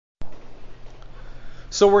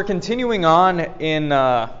So we're continuing on in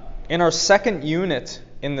our second unit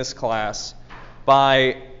in this class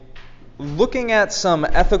by looking at some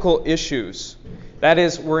ethical issues. That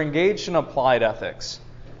is, we're engaged in applied ethics.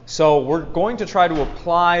 So we're going to try to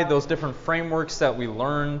apply those different frameworks that we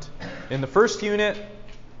learned in the first unit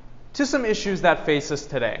to some issues that face us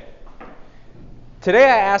today. Today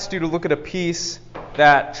I asked you to look at a piece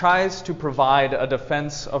that tries to provide a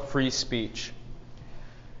defense of free speech.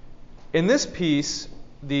 In this piece,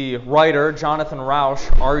 the writer, Jonathan Rauch,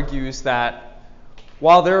 argues that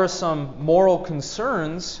while there are some moral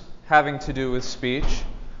concerns having to do with speech,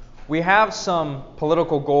 we have some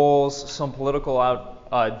political goals, some political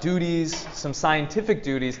duties, some scientific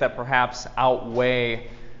duties that perhaps outweigh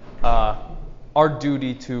our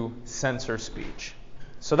duty to censor speech.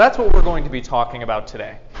 So that's what we're going to be talking about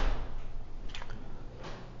today.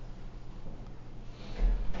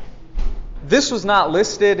 This was not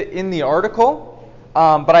listed in the article,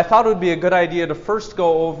 but I thought it would be a good idea to first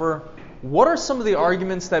go over what are some of the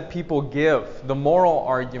arguments that people give, the moral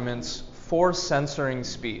arguments for censoring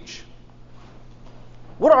speech.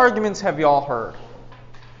 What arguments have you all heard?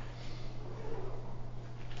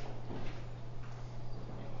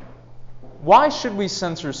 Why should we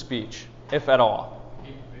censor speech, if at all?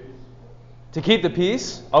 To keep the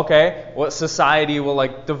peace? Okay. What society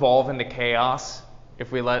will devolve into chaos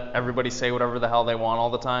if we let everybody say whatever the hell they want all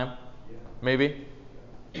the time? Yeah. Maybe?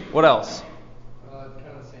 What else? Kind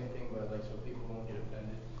of the same thing, but so people won't get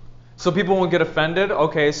offended. So people won't get offended?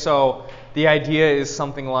 Okay, so the idea is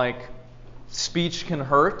something like speech can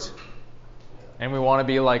hurt, and we want to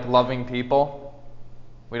be loving people.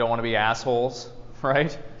 We don't want to be assholes,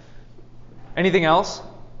 right? Anything else?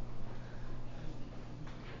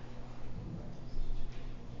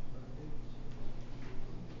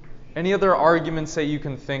 Any other arguments that you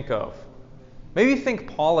can think of? Maybe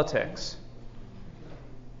think politics.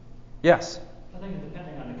 Yes? I think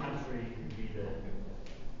depending on the country, it could be the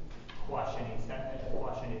questioning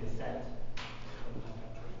dissent.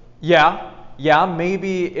 Yeah,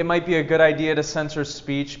 maybe it might be a good idea to censor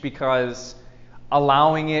speech because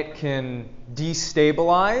allowing it can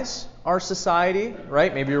destabilize our society,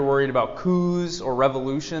 right? Maybe you're worried about coups or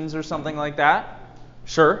revolutions or something like that.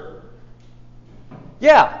 Sure.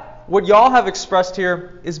 Yeah, what y'all have expressed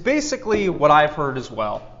here is basically what I've heard as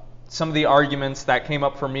well. Some of the arguments that came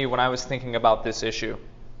up for me when I was thinking about this issue.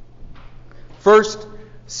 First,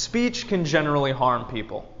 speech can generally harm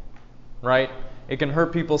people, right? It can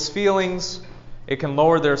hurt people's feelings. It can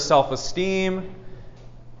lower their self-esteem.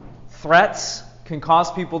 Threats can cause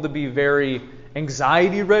people to be very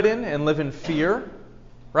anxiety-ridden and live in fear,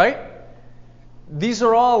 right? These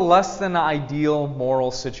are all less than ideal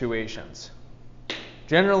moral situations.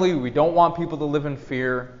 Generally, we don't want people to live in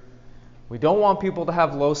fear. We don't want people to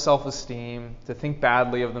have low self-esteem, to think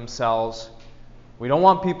badly of themselves. We don't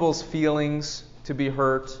want people's feelings to be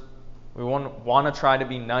hurt. We want to try to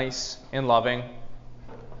be nice and loving.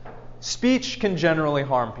 Speech can generally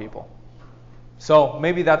harm people. So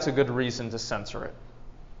maybe that's a good reason to censor it.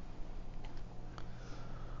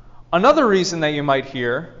 Another reason that you might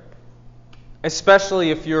hear,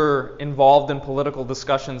 especially if you're involved in political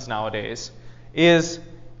discussions nowadays, is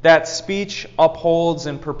that speech upholds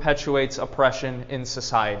and perpetuates oppression in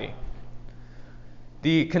society.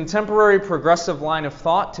 The contemporary progressive line of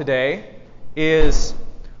thought today is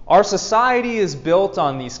our society is built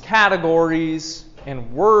on these categories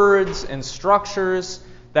and words and structures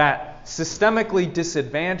that systemically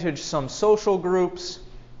disadvantage some social groups.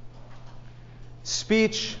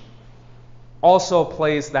 Speech also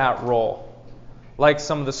plays that role. Like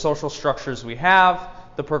some of the social structures we have,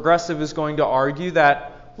 the progressive is going to argue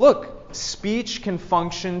that, look, speech can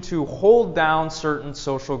function to hold down certain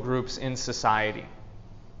social groups in society.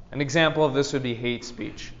 An example of this would be hate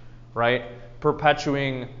speech, right?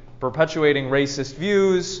 Perpetuating racist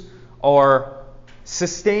views or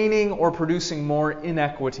sustaining or producing more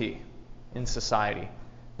inequity in society.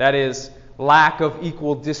 That is, lack of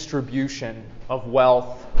equal distribution of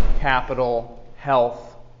wealth, capital,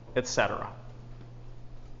 health, etc.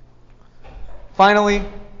 Finally,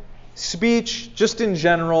 speech, just in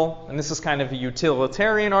general, and this is kind of a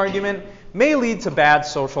utilitarian argument, may lead to bad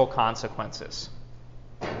social consequences.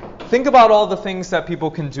 Think about all the things that people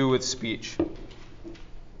can do with speech.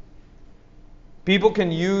 People can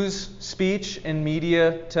use speech and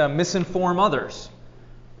media to misinform others,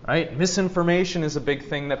 right? Misinformation is a big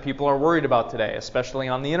thing that people are worried about today, especially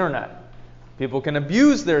on the internet. People can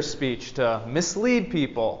abuse their speech to mislead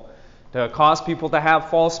people, to cause people to have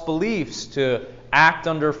false beliefs, to act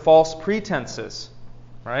under false pretenses,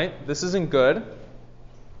 right? This isn't good.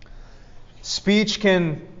 Speech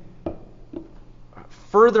can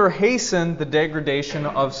further hasten the degradation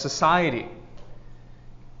of society.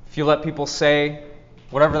 If you let people say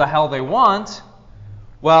whatever the hell they want,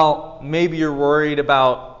 well, maybe you're worried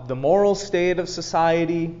about the moral state of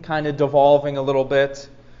society kind of devolving a little bit.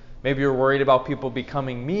 Maybe you're worried about people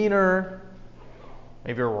becoming meaner.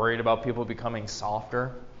 Maybe you're worried about people becoming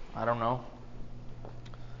softer. I don't know.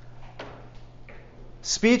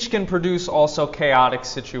 Speech can produce also chaotic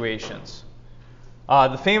situations.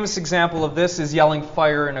 The famous example of this is yelling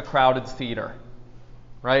fire in a crowded theater,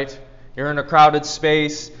 right? You're in a crowded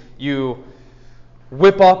space, you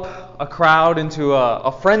whip up a crowd into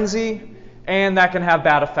a frenzy, and that can have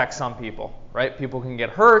bad effects on people, right? People can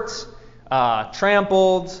get hurt,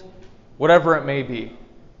 trampled, whatever it may be.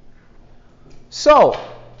 So,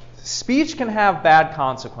 speech can have bad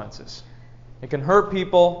consequences. It can hurt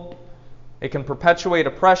people, it can perpetuate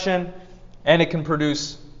oppression, and it can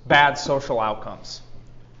produce bad social outcomes.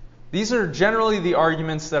 These are generally the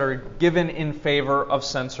arguments that are given in favor of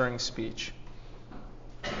censoring speech.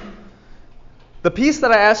 The piece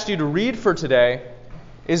that I asked you to read for today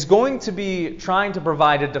is going to be trying to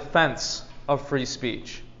provide a defense of free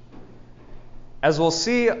speech. As we'll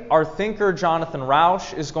see, our thinker Jonathan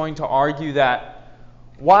Rauch is going to argue that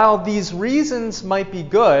while these reasons might be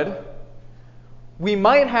good, we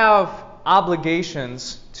might have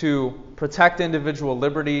obligations to protect individual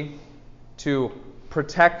liberty, to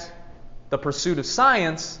protect the pursuit of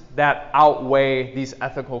science that outweigh these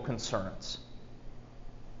ethical concerns.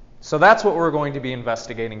 So that's what we're going to be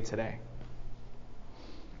investigating today.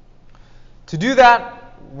 To do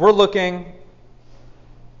that, we're looking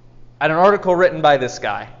at an article written by this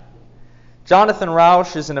guy. Jonathan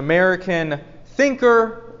Rauch is an American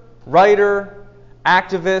thinker, writer,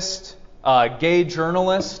 activist, gay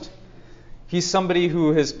journalist. He's somebody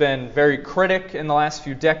who has been very critic in the last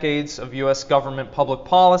few decades of U.S. government public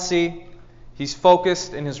policy. He's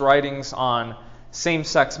focused in his writings on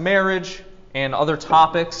same-sex marriage and other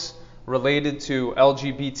topics related to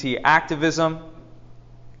LGBT activism.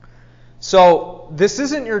 So this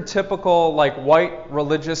isn't your typical white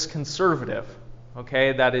religious conservative,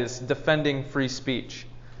 okay, that is defending free speech.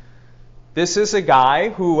 This is a guy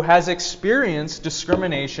who has experienced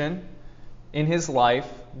discrimination in his life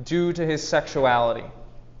due to his sexuality.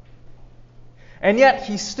 And yet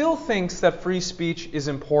he still thinks that free speech is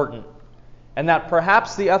important, and that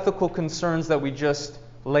perhaps the ethical concerns that we just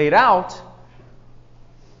laid out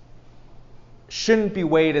shouldn't be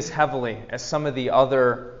weighed as heavily as some of the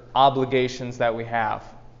other obligations that we have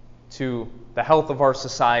to the health of our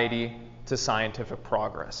society, to scientific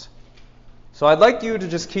progress. So I'd like you to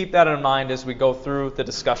just keep that in mind as we go through the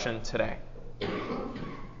discussion today.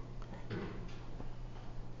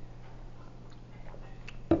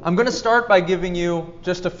 I'm going to start by giving you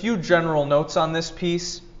just a few general notes on this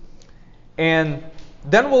piece, and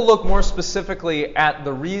then we'll look more specifically at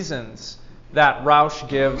the reasons that Rauch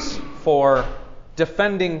gives for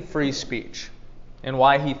defending free speech and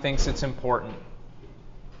why he thinks it's important.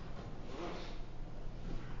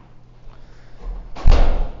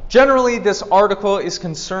 Generally, this article is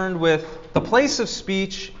concerned with the place of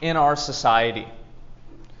speech in our society.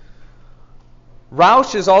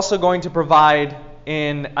 Rauch is also going to provide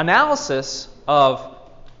an analysis of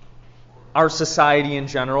our society in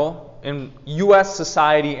general, in U.S.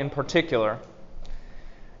 society in particular.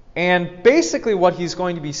 And basically what he's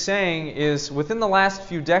going to be saying is within the last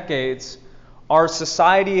few decades, our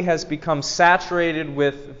society has become saturated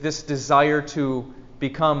with this desire to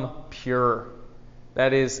become pure.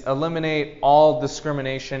 That is, eliminate all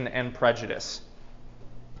discrimination and prejudice.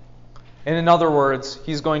 And in other words,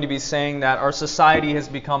 he's going to be saying that our society has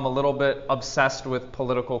become a little bit obsessed with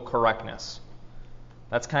political correctness.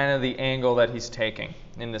 That's kind of the angle that he's taking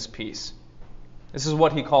in this piece. This is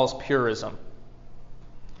what he calls purism.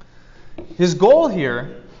 His goal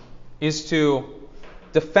here is to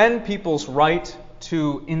defend people's right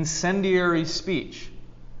to incendiary speech.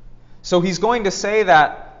 So he's going to say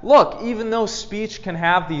that, look, even though speech can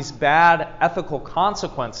have these bad ethical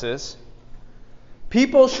consequences,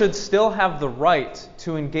 people should still have the right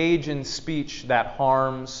to engage in speech that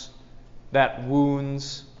harms, that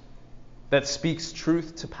wounds, that speaks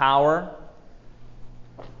truth to power,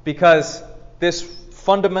 because this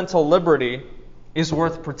fundamental liberty is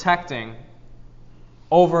worth protecting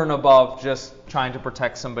over and above just trying to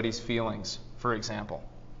protect somebody's feelings, for example.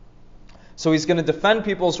 So he's going to defend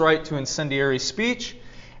people's right to incendiary speech,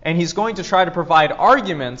 and he's going to try to provide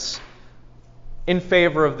arguments in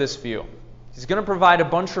favor of this view. He's going to provide a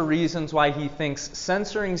bunch of reasons why he thinks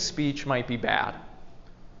censoring speech might be bad.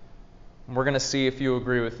 And we're going to see if you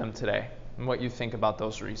agree with him today and what you think about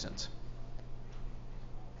those reasons.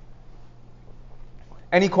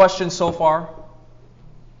 Any questions so far?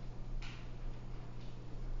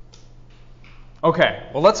 Okay,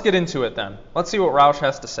 well, let's get into it then. Let's see what Rauch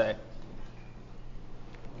has to say.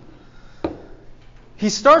 He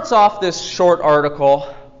starts off this short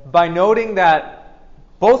article by noting that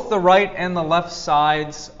both the right and the left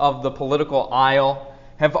sides of the political aisle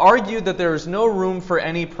have argued that there is no room for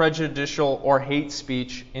any prejudicial or hate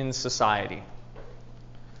speech in society.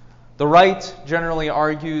 The right generally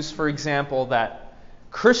argues, for example, that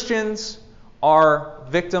Christians are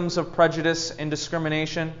victims of prejudice and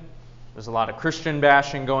discrimination. There's a lot of Christian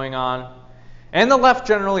bashing going on. And the left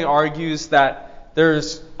generally argues that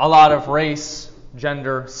there's a lot of race,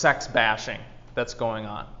 gender, sex bashing that's going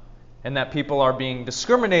on, and that people are being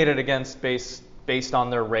discriminated against based on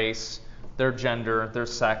their race, their gender, their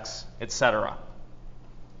sex, etc.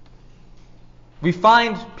 We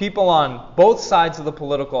find people on both sides of the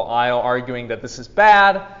political aisle arguing that this is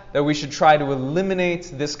bad, that we should try to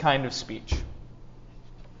eliminate this kind of speech.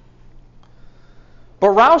 But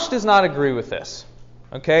Rauch does not agree with this.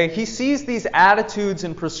 Okay? He sees these attitudes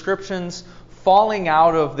and prescriptions falling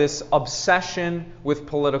out of this obsession with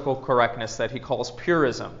political correctness that he calls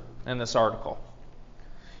purism in this article.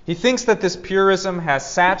 He thinks that this purism has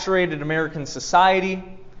saturated American society,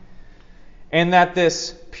 and that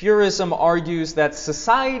this purism argues that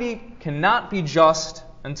society cannot be just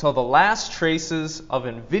until the last traces of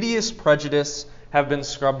invidious prejudice have been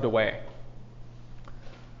scrubbed away.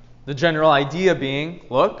 The general idea being,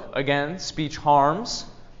 look, again, speech harms.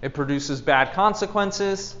 It produces bad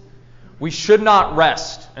consequences. We should not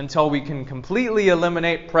rest until we can completely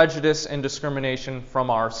eliminate prejudice and discrimination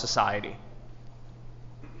from our society.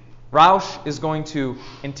 Rauch is going to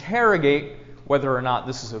interrogate whether or not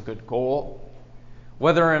this is a good goal,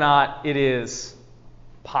 whether or not it is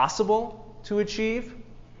possible to achieve,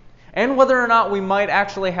 and whether or not we might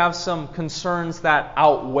actually have some concerns that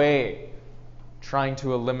outweigh trying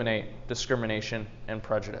to eliminate discrimination and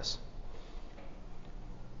prejudice.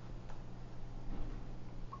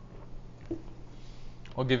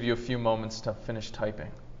 I'll give you a few moments to finish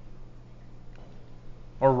typing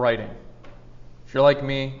or writing. If you're like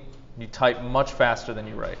me, you type much faster than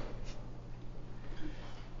you write.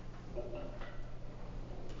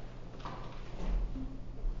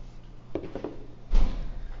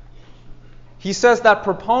 He says that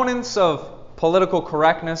proponents of political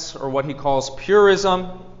correctness, or what he calls purism,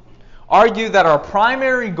 argue that our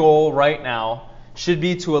primary goal right now should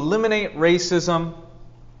be to eliminate racism,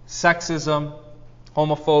 sexism,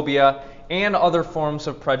 homophobia, and other forms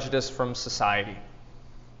of prejudice from society.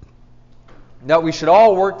 That we should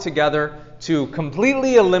all work together to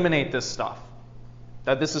completely eliminate this stuff.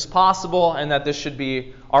 That this is possible, and that this should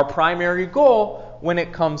be our primary goal when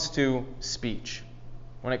it comes to speech,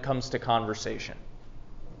 when it comes to conversation.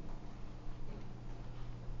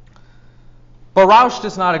 But Rauch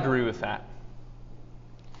does not agree with that.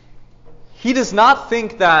 He does not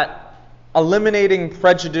think that eliminating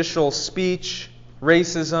prejudicial speech,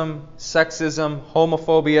 racism, sexism,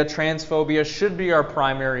 homophobia, transphobia should be our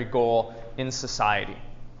primary goal in society.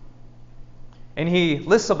 And he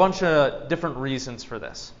lists a bunch of different reasons for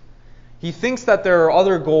this. He thinks that there are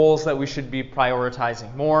other goals that we should be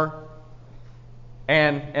prioritizing more.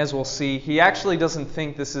 And as we'll see, he actually doesn't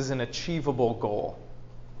think this is an achievable goal.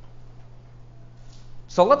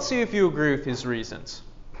 So let's see if you agree with his reasons.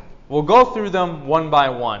 We'll go through them one by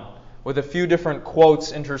one with a few different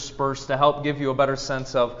quotes interspersed to help give you a better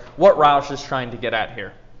sense of what Rauch is trying to get at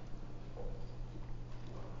here.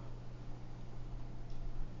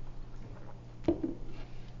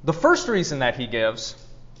 The first reason that he gives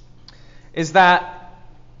is that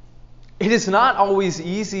it is not always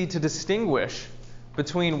easy to distinguish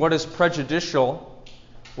between what is prejudicial,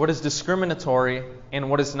 what is discriminatory, and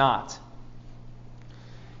what is not.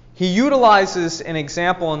 He utilizes an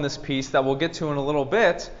example in this piece that we'll get to in a little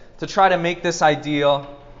bit to try to make this idea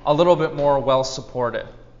a little bit more well supported.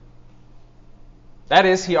 That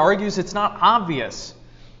is, he argues it's not obvious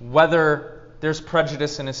whether there's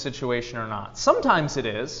prejudice in a situation or not. Sometimes it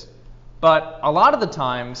is, but a lot of the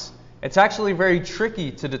times it's actually very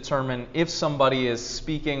tricky to determine if somebody is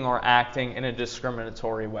speaking or acting in a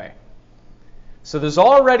discriminatory way. So there's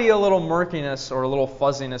already a little murkiness or a little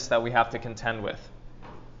fuzziness that we have to contend with.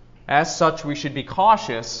 As such, we should be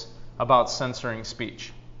cautious about censoring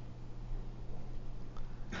speech.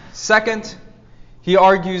 Second, he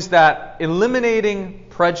argues that eliminating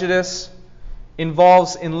prejudice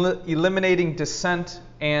involves eliminating dissent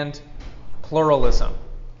and pluralism.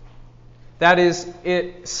 That is,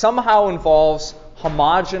 it somehow involves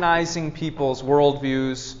homogenizing people's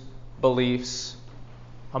worldviews, beliefs,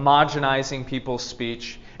 homogenizing people's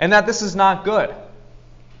speech, and that this is not good.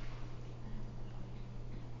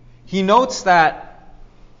 he notes that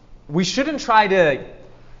we shouldn't try to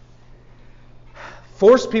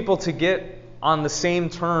force people to get on the same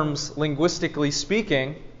terms, linguistically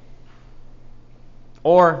speaking,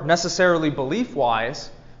 or necessarily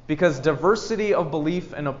belief-wise, because diversity of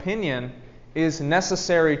belief and opinion is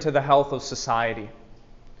necessary to the health of society.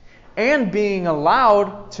 And being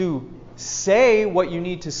allowed to say what you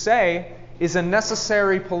need to say is a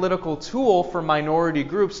necessary political tool for minority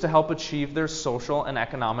groups to help achieve their social and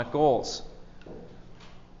economic goals.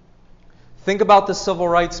 Think about the civil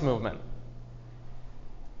rights movement.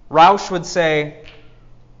 Rauch would say,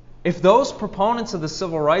 if those proponents of the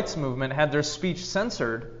civil rights movement had their speech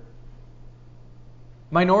censored,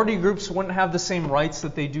 minority groups wouldn't have the same rights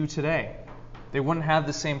that they do today. They wouldn't have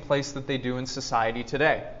the same place that they do in society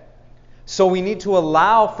today. So we need to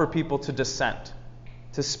allow for people to dissent,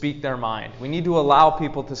 to speak their mind. We need to allow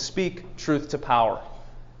people to speak truth to power.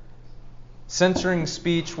 Censoring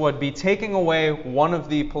speech would be taking away one of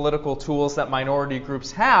the political tools that minority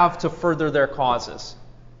groups have to further their causes,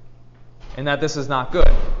 and that this is not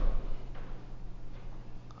good.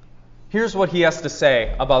 Here's what he has to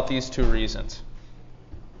say about these two reasons.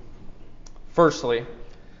 Firstly,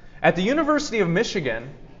 at the University of Michigan,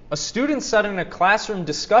 a student said in a classroom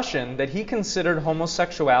discussion that he considered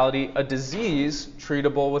homosexuality a disease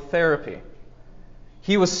treatable with therapy.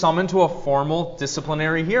 He was summoned to a formal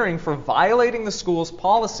disciplinary hearing for violating the school's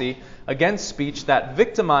policy against speech that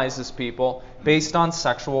victimizes people based on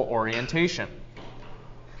sexual orientation.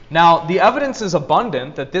 Now, the evidence is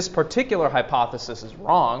abundant that this particular hypothesis is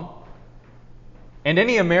wrong, and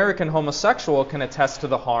any American homosexual can attest to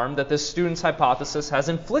the harm that this student's hypothesis has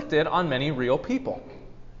inflicted on many real people.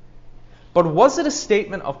 But was it a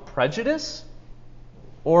statement of prejudice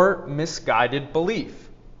or misguided belief?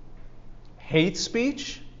 Hate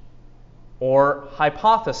speech or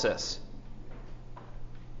hypothesis?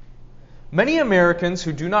 Many Americans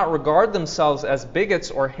who do not regard themselves as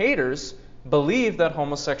bigots or haters believe that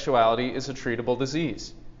homosexuality is a treatable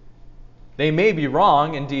disease. They may be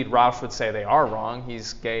wrong. Indeed, Rauch would say they are wrong.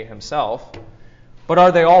 He's gay himself. But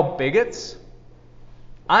are they all bigots?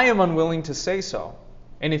 I am unwilling to say so.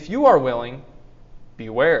 And if you are willing,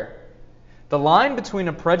 beware. The line between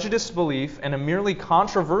a prejudiced belief and a merely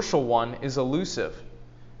controversial one is elusive.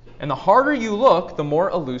 And the harder you look, the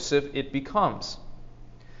more elusive it becomes.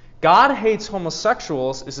 God hates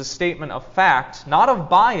homosexuals is a statement of fact, not of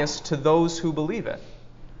bias to those who believe it.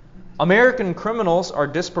 American criminals are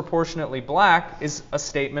disproportionately black is a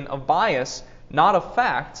statement of bias, not of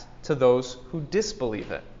fact to those who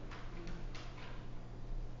disbelieve it.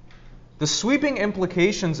 The sweeping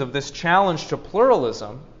implications of this challenge to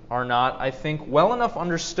pluralism are not, I think, well enough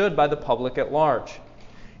understood by the public at large.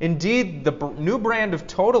 Indeed, the new brand of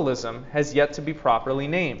totalism has yet to be properly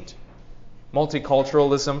named.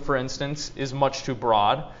 Multiculturalism, for instance, is much too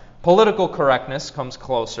broad. Political correctness comes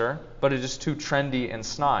closer, but it is too trendy and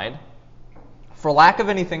snide. For lack of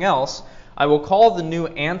anything else, I will call the new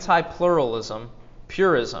anti-pluralism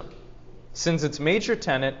purism, since its major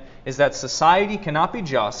tenet is that society cannot be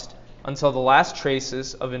just until the last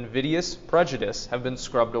traces of invidious prejudice have been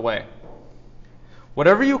scrubbed away.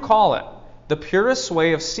 Whatever you call it, the purist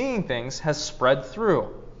way of seeing things has spread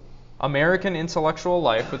through American intellectual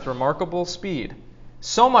life with remarkable speed,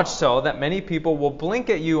 so much so that many people will blink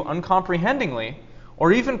at you uncomprehendingly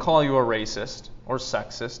or even call you a racist or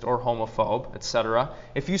sexist or homophobe, etc.,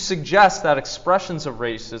 if you suggest that expressions of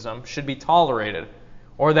racism should be tolerated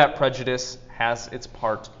or that prejudice has its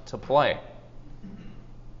part to play.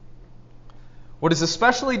 What is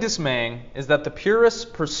especially dismaying is that the purists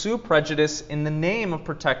pursue prejudice in the name of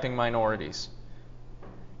protecting minorities.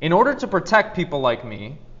 In order to protect people like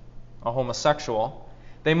me, a homosexual,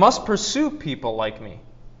 they must pursue people like me,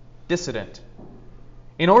 dissident.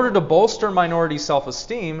 In order to bolster minority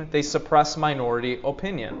self-esteem, they suppress minority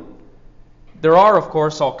opinion. There are, of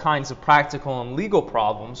course, all kinds of practical and legal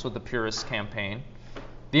problems with the purist campaign,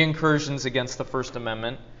 the incursions against the First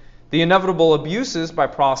Amendment, the inevitable abuses by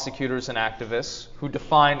prosecutors and activists who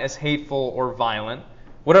define as hateful or violent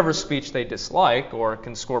whatever speech they dislike or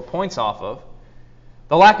can score points off of,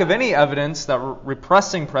 the lack of any evidence that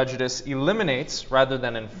repressing prejudice eliminates rather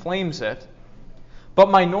than inflames it. But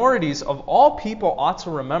minorities of all people ought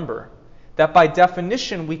to remember that by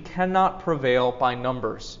definition we cannot prevail by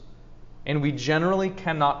numbers, and we generally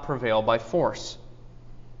cannot prevail by force.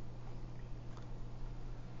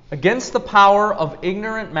 Against the power of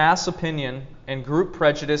ignorant mass opinion and group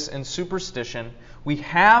prejudice and superstition, we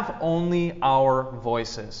have only our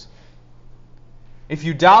voices. If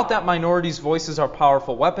you doubt that minorities' voices are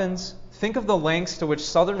powerful weapons, think of the lengths to which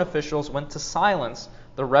Southern officials went to silence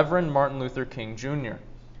the Reverend Martin Luther King Jr.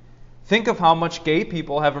 Think of how much gay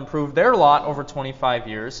people have improved their lot over 25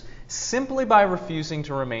 years simply by refusing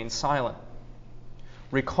to remain silent.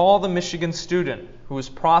 Recall the Michigan student who was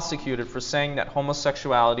prosecuted for saying that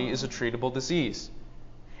homosexuality is a treatable disease.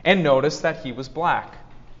 And notice that he was black.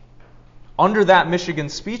 Under that Michigan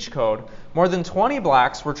speech code, more than 20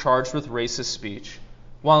 blacks were charged with racist speech,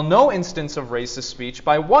 while no instance of racist speech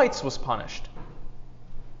by whites was punished.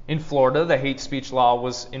 In Florida, the hate speech law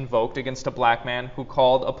was invoked against a black man who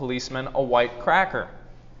called a policeman a white cracker.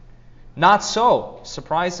 Not so,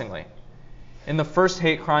 surprisingly. In the first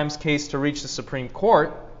hate crimes case to reach the Supreme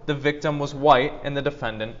Court, the victim was white and the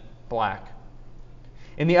defendant black.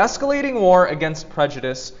 In the escalating war against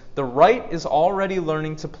prejudice, the right is already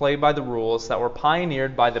learning to play by the rules that were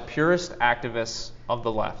pioneered by the purist activists of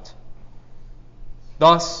the left.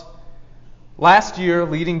 Thus, last year,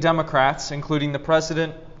 leading Democrats, including the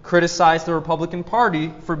president, criticized the Republican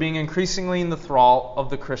Party for being increasingly in the thrall of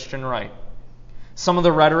the Christian right. Some of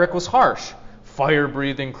the rhetoric was harsh,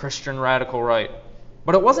 fire-breathing Christian radical right,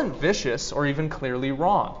 but it wasn't vicious or even clearly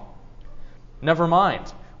wrong. Never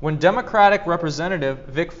mind. When Democratic Representative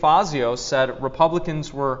Vic Fazio said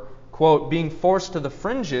Republicans were, quote, being forced to the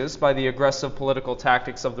fringes by the aggressive political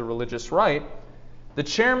tactics of the religious right, the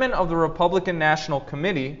chairman of the Republican National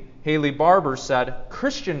Committee, Haley Barbour, said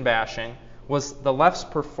Christian bashing was the left's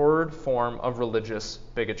preferred form of religious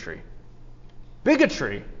bigotry.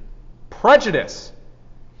 Bigotry, prejudice.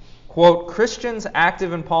 Quote, Christians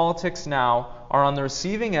active in politics now are on the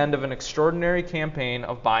receiving end of an extraordinary campaign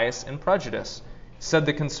of bias and prejudice, said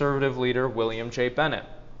the conservative leader William J. Bennett.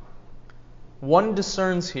 One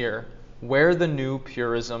discerns here where the new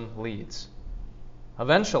purism leads.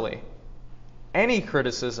 Eventually, any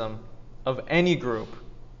criticism of any group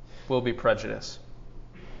will be prejudice.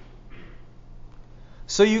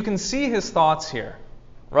 So you can see his thoughts here,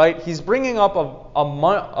 right? He's bringing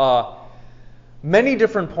up many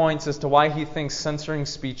different points as to why he thinks censoring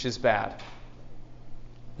speech is bad.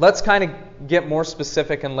 Let's kind of get more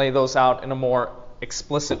specific and lay those out in a more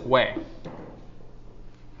explicit way.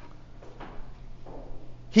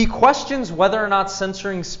 He questions whether or not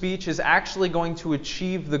censoring speech is actually going to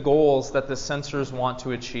achieve the goals that the censors want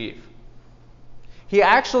to achieve. He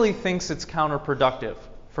actually thinks it's counterproductive,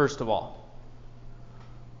 first of all.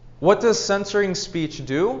 What does censoring speech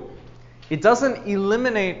do? It doesn't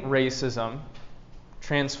eliminate racism,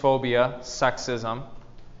 transphobia, sexism.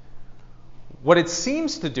 What it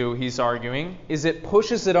seems to do, he's arguing, is it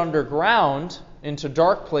pushes it underground into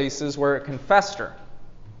dark places where it can fester.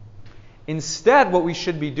 Instead, what we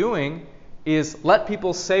should be doing is let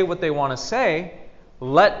people say what they want to say,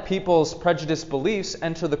 let people's prejudiced beliefs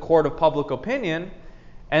enter the court of public opinion,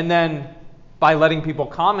 and then by letting people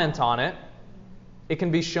comment on it, it can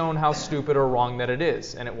be shown how stupid or wrong that it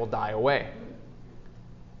is, and it will die away.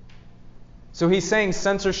 So he's saying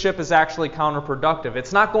censorship is actually counterproductive.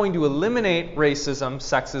 It's not going to eliminate racism,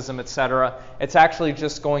 sexism, etc. It's actually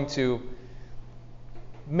just going to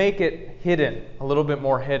make it hidden, a little bit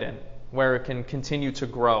more hidden, where it can continue to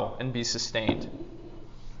grow and be sustained.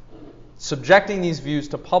 Subjecting these views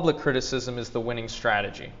to public criticism is the winning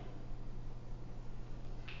strategy.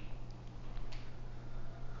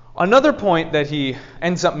 Another point that he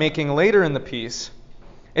ends up making later in the piece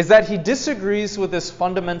is that he disagrees with this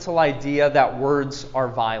fundamental idea that words are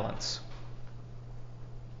violence.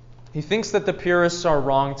 He thinks that the purists are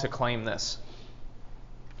wrong to claim this.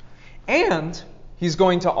 And he's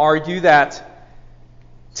going to argue that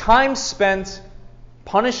time spent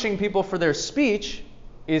punishing people for their speech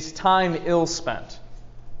is time ill spent,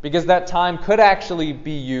 because that time could actually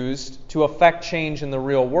be used to affect change in the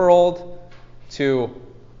real world, to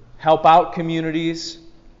help out communities,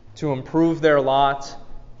 to improve their lot,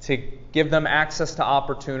 to give them access to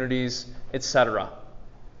opportunities, etc.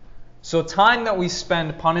 So time that we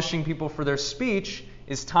spend punishing people for their speech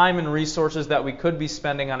is time and resources that we could be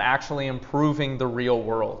spending on actually improving the real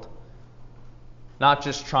world. Not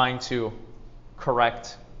just trying to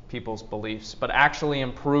correct people's beliefs, but actually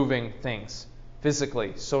improving things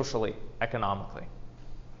physically, socially, economically.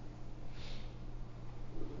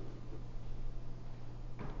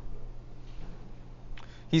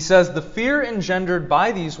 He says, the fear engendered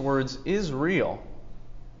by these words is real,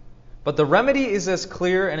 but the remedy is as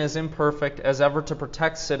clear and as imperfect as ever to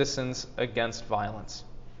protect citizens against violence.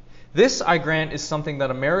 This, I grant, is something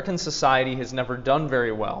that American society has never done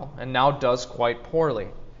very well and now does quite poorly.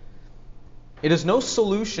 It is no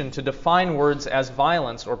solution to define words as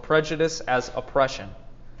violence or prejudice as oppression,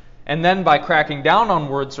 and then by cracking down on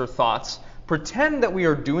words or thoughts, pretend that we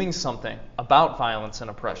are doing something about violence and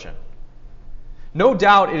oppression. No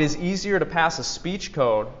doubt it is easier to pass a speech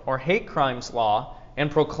code or hate crimes law and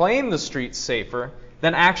proclaim the streets safer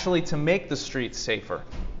than actually to make the streets safer.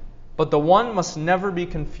 But the one must never be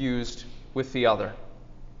confused with the other.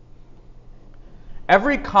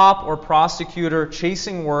 Every cop or prosecutor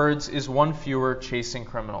chasing words is one fewer chasing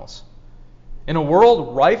criminals. In a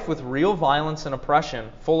world rife with real violence and oppression,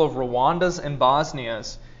 full of Rwandas and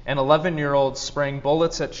Bosnias, and 11-year-olds spraying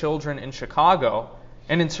bullets at children in Chicago,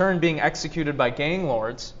 and in turn being executed by gang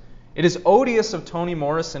lords, it is odious of Toni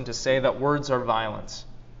Morrison to say that words are violence.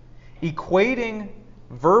 Equating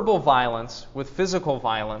verbal violence with physical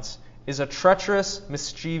violence is a treacherous,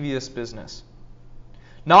 mischievous business.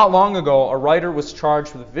 Not long ago, a writer was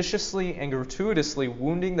charged with viciously and gratuitously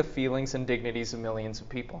wounding the feelings and dignities of millions of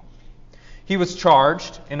people. He was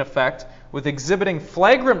charged, in effect, with exhibiting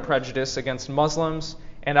flagrant prejudice against Muslims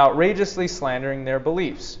and outrageously slandering their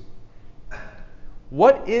beliefs.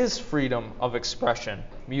 What is freedom of expression,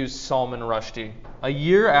 mused Salman Rushdie, a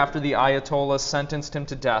year after the Ayatollah sentenced him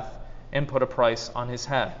to death and put a price on his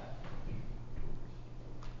head?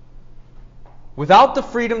 Without the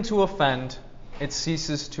freedom to offend, it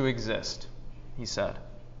ceases to exist, he said.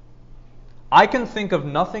 I can think of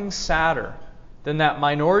nothing sadder than that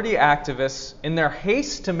minority activists, in their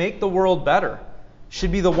haste to make the world better,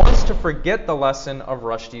 should be the ones to forget the lesson of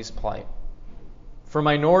Rushdie's plight. For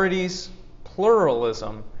minorities,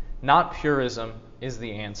 pluralism, not purism, is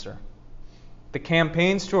the answer. The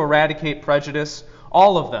campaigns to eradicate prejudice,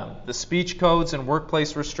 all of them, the speech codes and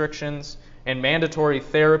workplace restrictions, and mandatory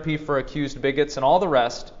therapy for accused bigots and all the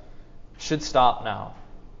rest, should stop now.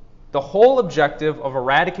 The whole objective of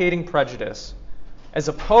eradicating prejudice, as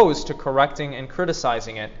opposed to correcting and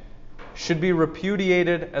criticizing it, should be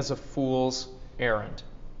repudiated as a fool's errand.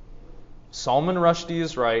 Salman Rushdie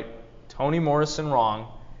is right, Toni Morrison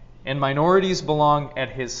wrong, and minorities belong at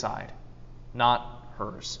his side, not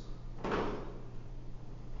hers.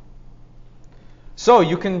 So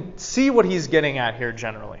you can see what he's getting at here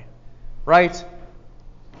generally, right?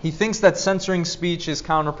 He thinks that censoring speech is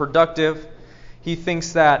counterproductive. He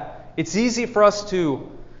thinks that it's easy for us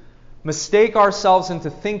to mistake ourselves into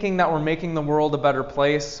thinking that we're making the world a better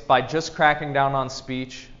place by just cracking down on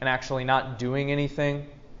speech and actually not doing anything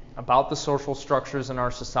about the social structures in our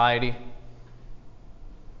society.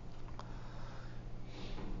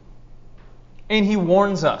 And he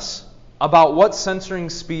warns us about what censoring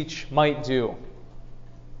speech might do.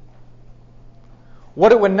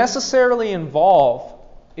 What it would necessarily involve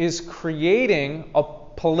is creating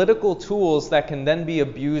political tools that can then be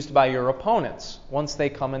abused by your opponents once they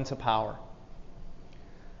come into power.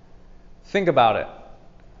 Think about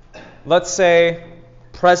it. Let's say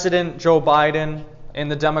President Joe Biden and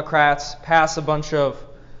the Democrats pass a bunch of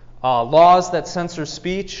laws that censor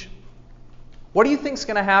speech. What do you think is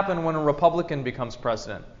going to happen when a Republican becomes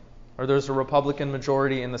president, or there's a Republican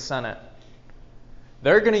majority in the Senate?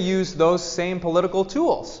 They're going to use those same political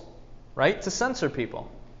tools, right, to censor people.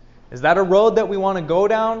 Is that a road that we want to go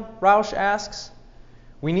down, Rauch asks?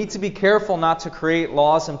 We need to be careful not to create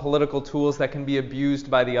laws and political tools that can be abused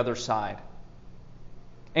by the other side.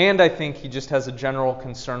 And I think he just has a general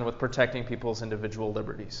concern with protecting people's individual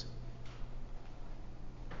liberties.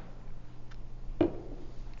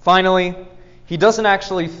 Finally, he doesn't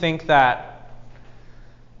actually think that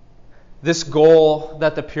this goal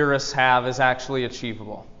that the purists have is actually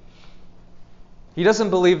achievable. He doesn't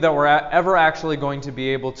believe that we're ever actually going to be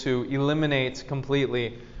able to eliminate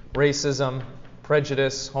completely racism,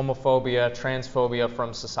 prejudice, homophobia, transphobia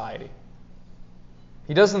from society.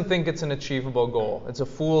 He doesn't think it's an achievable goal. It's a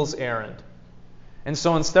fool's errand. And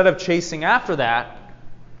so instead of chasing after that,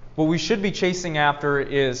 what we should be chasing after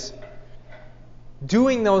is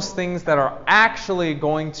doing those things that are actually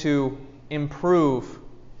going to improve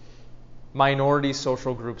minority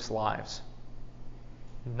social groups' lives,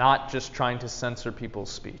 not just trying to censor people's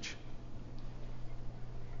speech.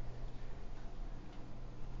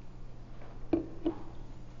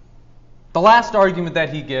 The last argument that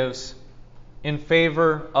he gives in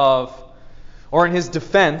favor of, or in his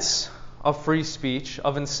defense of free speech,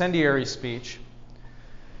 of incendiary speech,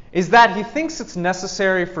 is that he thinks it's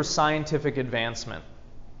necessary for scientific advancement.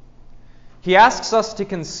 He asks us to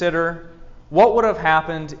consider what would have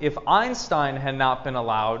happened if Einstein had not been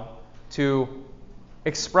allowed to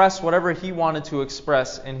express whatever he wanted to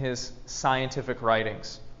express in his scientific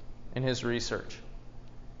writings, in his research.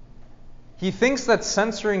 He thinks that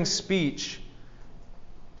censoring speech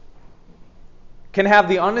can have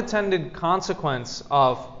the unintended consequence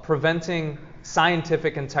of preventing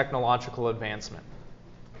scientific and technological advancement.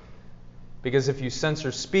 Because if you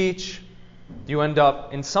censor speech, you end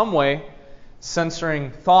up in some way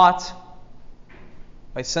censoring thought.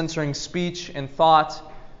 By censoring speech and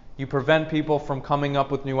thought, You prevent people from coming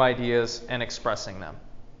up with new ideas and expressing them,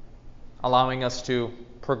 allowing us to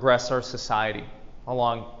progress our society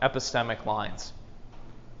along epistemic lines.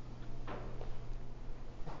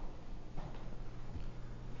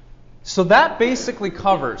 So that basically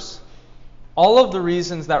covers all of the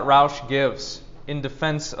reasons that Rauch gives in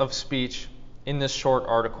defense of speech in this short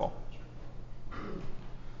article.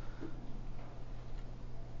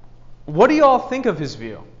 What do you all think of his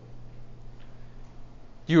view?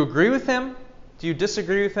 Do you agree with him? Do you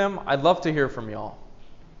disagree with him? I'd love to hear from you all.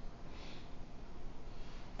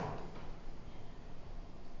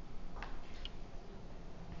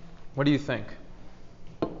 What do you think?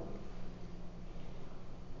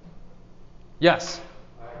 Yes?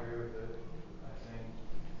 I agree with it. I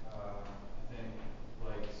think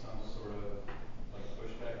like some sort of like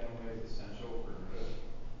pushback in a way is essential for good.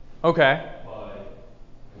 Okay. But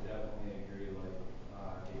I definitely agree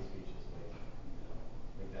hate speech is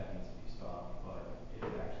like that needs to be stopped, but it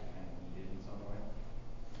is actually kind of needed in some way.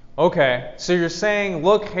 Okay. So you're saying,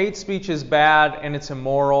 look, hate speech is bad and it's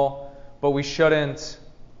immoral, but we shouldn't,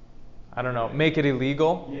 I don't know, make it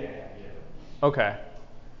illegal? Yeah. Okay.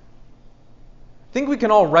 I think we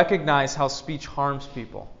can all recognize how speech harms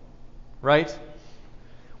people, right?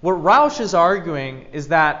 What Rauch is arguing is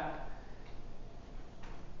that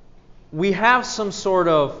we have some sort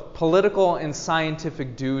of political and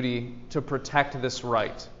scientific duty to protect this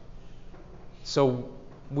right. So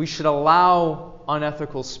we should allow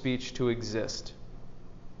unethical speech to exist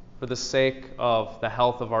for the sake of the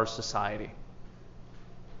health of our society.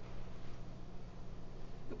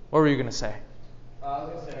 What were you going to say? I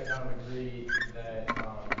was going to say I kind of agree that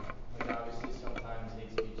obviously sometimes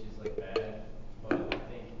hate speech is bad, but I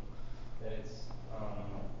think that it's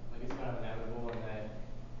it's kind of inevitable and that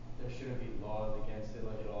there shouldn't be laws against it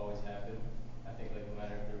it'll always happen. I think no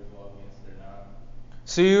matter if there was law against it or not.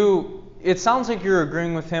 So it sounds like you're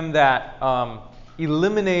agreeing with him that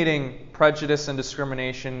eliminating prejudice and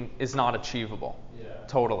discrimination is not achievable. Yeah.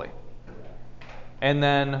 Totally. And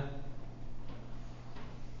then,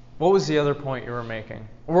 what was the other point you were making?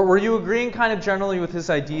 Were you agreeing kind of generally with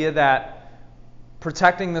his idea that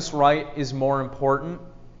protecting this right is more important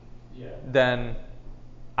than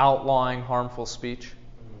outlawing harmful speech?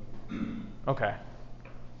 Mm-hmm. Okay.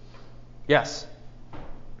 Yes?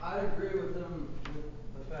 I agree with him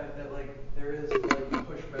with the fact that there is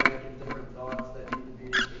pushback and different thoughts that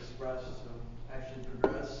need to be expressed to actually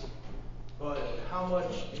progress. But how much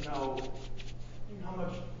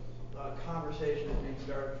conversation is being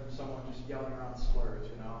started from someone just yelling around slurs,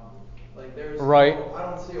 Right. I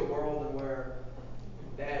don't see a world in where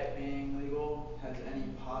that being legal has any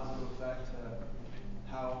positive effect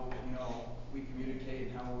to how, we communicate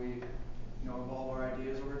and how we, evolve our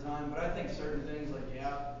ideas over time. But I think certain things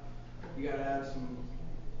you gotta have some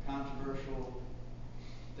controversial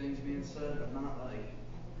things being said, but not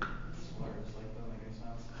slurs, that doesn't make any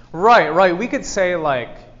sense. Right. We could say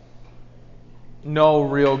no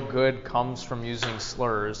real good comes from using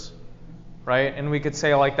slurs, right? And we could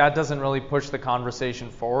say that doesn't really push the conversation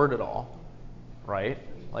forward at all, right?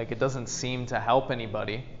 It doesn't seem to help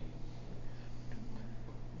anybody.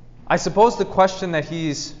 I suppose the question that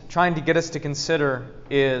he's trying to get us to consider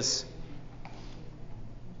is,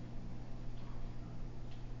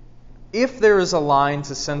 if there is a line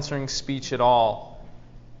to censoring speech at all,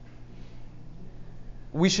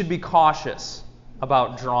 we should be cautious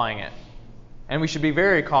about drawing it. And we should be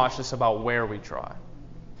very cautious about where we draw it.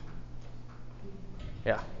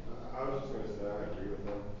 Yeah. I was just going to say I agree with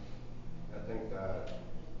him. I think that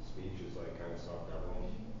speech is kind of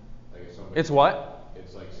self-governing. It's what?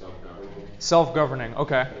 It's self-governing. Self-governing.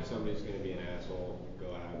 Okay. If somebody's going to be an asshole,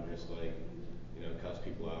 go out and just cuss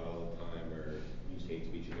people out all the time or use hate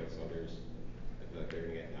speech against others, I feel they're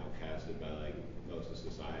going to get outcasted by most of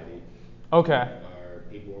society. Okay. Are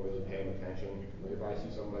people really paying attention? If I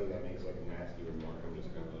see somebody that makes a nasty remark, I'm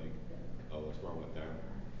just kind of oh, what's wrong with them?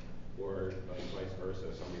 Or vice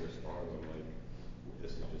versa, somebody responds, I'm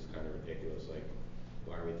this is just kind of ridiculous.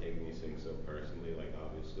 Why are we taking these things so personally?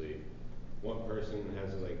 Obviously, one person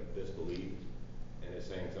has this belief and is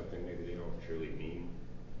saying something maybe they don't truly mean.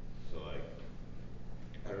 So I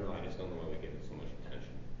don't know. I just don't know why we give it so much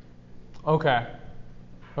attention.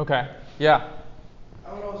 Okay. Yeah.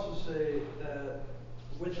 I would also say that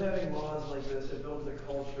with having laws like this, it builds a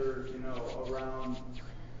culture, around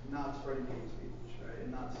not spreading hate speech, right?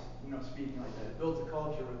 And not, speaking like that. It builds a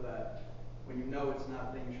culture with that when it's not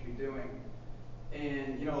a thing you should be doing.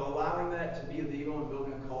 And, allowing that to be legal and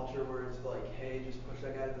building a culture where it's hey, just push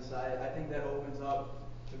that guy to the side, I think that opens up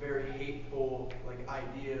to very hateful,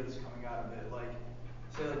 ideas coming out of it.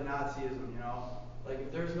 Say, Nazism, like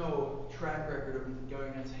if there's no track record of going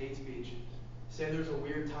against hate speech, say there's a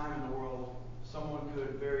weird time in the world, someone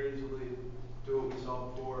could very easily do what we saw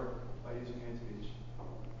before by using hate speech.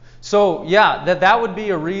 So yeah, that would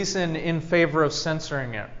be a reason in favor of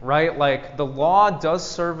censoring it, right? Like the law does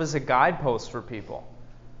serve as a guidepost for people,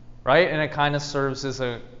 right? And it kind of serves as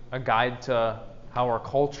a guide to how our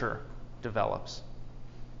culture develops.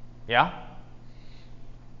 Yeah?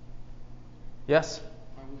 Yes?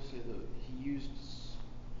 I will say that he used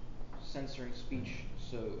censoring speech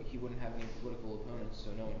so he wouldn't have any political opponents,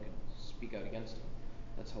 so no one could speak out against him.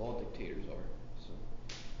 That's how all dictators are. So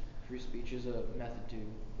free speech is a method to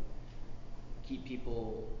keep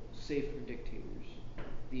people safe from dictators.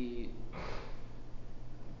 The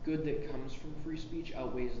good that comes from free speech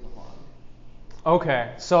outweighs the harm.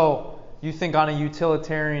 Okay, so you think on a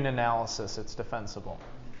utilitarian analysis it's defensible.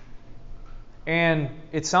 And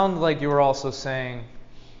it sounded like you were also saying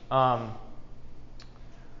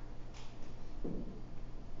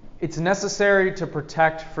it's necessary to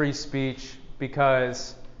protect free speech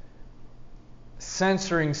because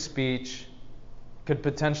censoring speech could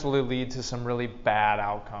potentially lead to some really bad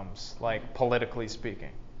outcomes, like politically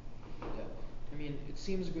speaking. Yeah. I mean, it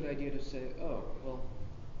seems a good idea to say, oh, well,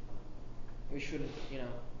 we shouldn't,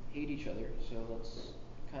 hate each other, so let's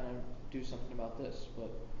kind of do something about this.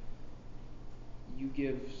 But you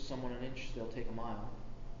give someone an inch, they'll take a mile.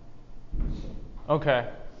 So, Okay.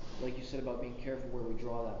 like you said about being careful where we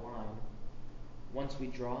draw that line. Once we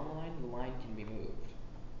draw a line, the line can be moved.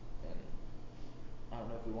 And I don't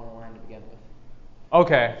know if we want a line to begin with.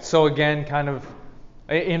 Okay, so again, kind of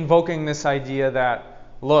invoking this idea that,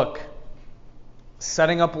 look,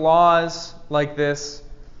 setting up laws like this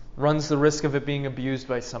runs the risk of it being abused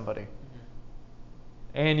by somebody.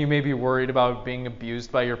 Mm-hmm. And you may be worried about being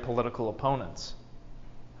abused by your political opponents,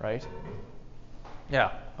 right?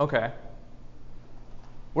 Yeah, okay.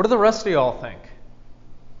 What do the rest of y'all think?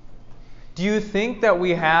 Do you think that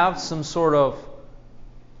we have some sort of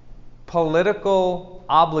political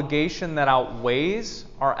obligation that outweighs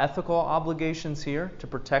our ethical obligations here to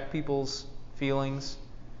protect people's feelings?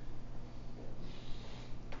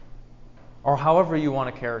 Or however you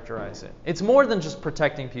want to characterize it. It's more than just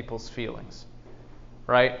protecting people's feelings,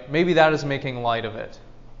 right? Maybe that is making light of it.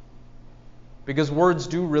 Because words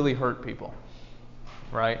do really hurt people,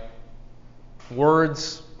 right?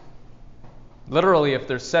 Words, literally, if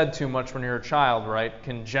they're said too much when you're a child, right,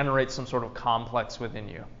 can generate some sort of complex within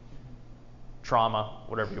you. Trauma,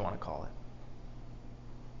 whatever you want to call it.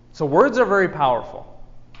 So words are very powerful.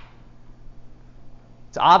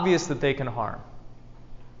 It's obvious that they can harm.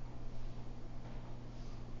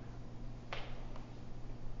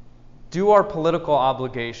 Do our political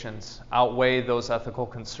obligations outweigh those ethical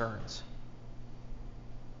concerns?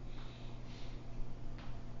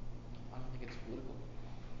 I don't think it's political.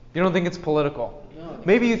 You don't think it's political? No.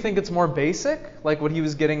 Maybe you think it's more basic, like what he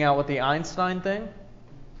was getting at with the Einstein thing?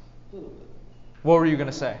 A little bit. What were you going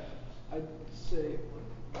to say? I'd say,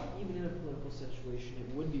 even in a political situation,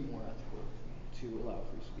 it would be more ethical to allow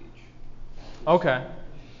free speech. Okay.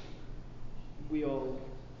 We all,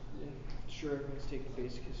 sure, everyone's taken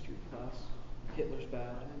basic history class. Hitler's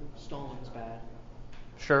bad. Stalin's bad.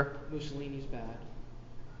 Sure. Mussolini's bad.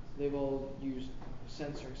 They've all used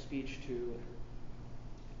censoring speech to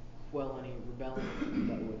quell any rebellion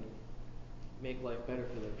that would make life better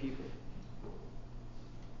for their people.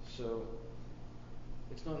 So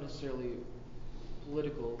it's not necessarily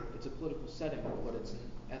political, it's a political setting, but it's an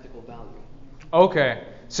ethical value. Okay.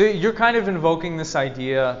 So you're kind of invoking this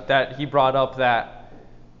idea that he brought up that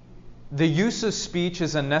the use of speech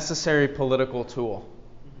is a necessary political tool.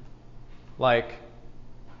 Like,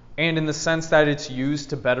 and in the sense that it's used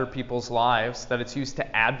to better people's lives, that it's used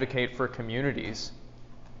to advocate for communities,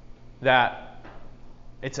 that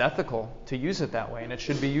it's ethical to use it that way, and it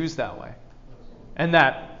should be used that way. And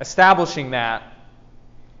that establishing that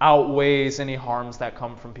outweighs any harms that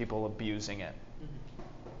come from people abusing it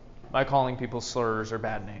by calling people slurs or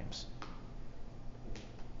bad names.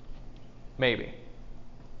 Maybe.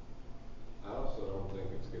 I also don't think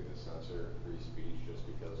it's good to censor free speech just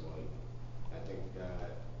because, I think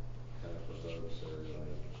that kind of provokes or,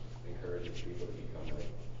 encourages people to become,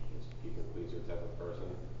 this people pleaser type of person.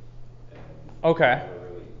 And Okay.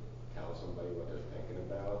 never really tell somebody what they're thinking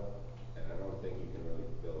about. And I don't think you can really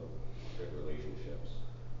build good relationships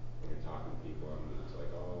when you're talking to people and it's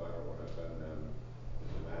like, oh, I don't want to offend them,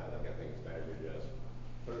 this and that. I think it's better to just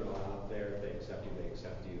put it all out there. If they accept you, they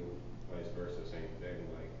accept you. Vice versa, same thing.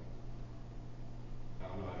 I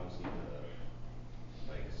don't know, I don't see the,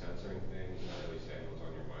 censoring things, not really saying what's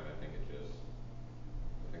on your mind. I think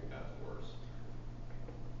that's worse.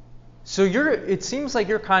 So it seems like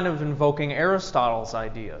you're kind of invoking Aristotle's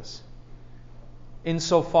ideas,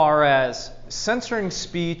 insofar as censoring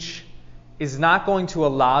speech is not going to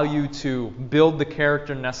allow you to build the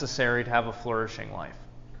character necessary to have a flourishing life.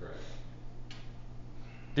 Correct.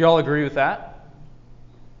 Do you all agree with that?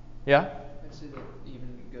 Yeah? I'd say that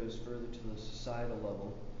even goes further to the societal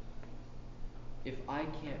level. If I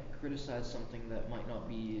can't criticize something that might not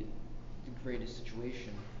be the greatest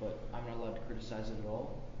situation, but I'm not allowed to criticize it at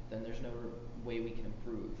all, then there's no way we can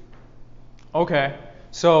improve. Okay.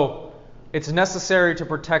 So it's necessary to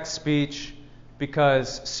protect speech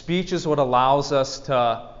because speech is what allows us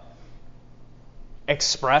to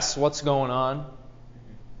express what's going on.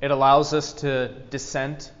 It allows us to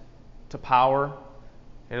dissent to power.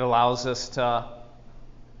 It allows us to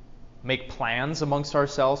make plans amongst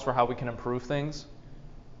ourselves for how we can improve things.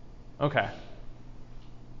 Okay.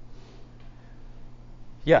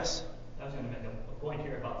 Yes? I was going to make a point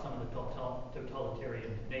here about some of the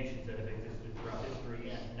totalitarian nations that have existed throughout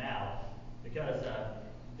history and now, because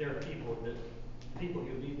there are people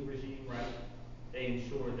who lead the regime, right? They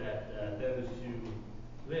ensure that those who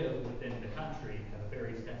live within the country have a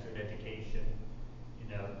very censored education.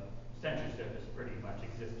 Censorship has pretty much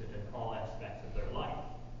existed in all aspects of their life,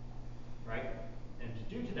 right? And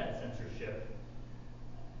due to that censorship,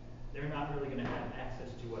 they're not really going to have access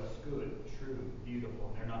to what's good, true, beautiful,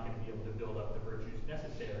 and they're not going to be able to build up the virtues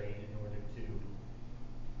necessary in order to,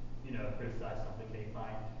 criticize something they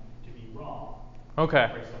find to be wrong. Okay.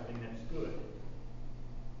 Or something that's good.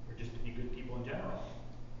 Or just to be good people in general.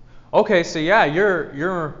 Okay, so yeah,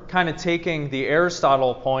 you're kind of taking the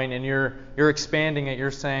Aristotle point and you're expanding it.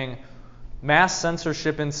 You're saying mass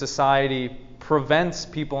censorship in society prevents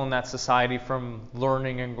people in that society from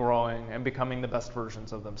learning and growing and becoming the best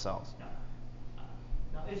versions of themselves.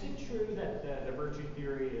 Now, is it true that the virtue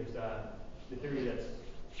theory is the theory that's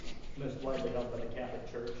most widely held by the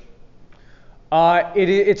Catholic Church?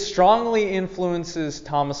 It strongly influences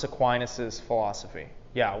Thomas Aquinas' philosophy.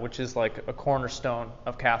 Yeah, which is like a cornerstone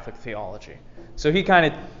of Catholic theology. So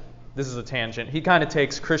this is a tangent, he kind of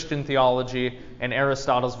takes Christian theology and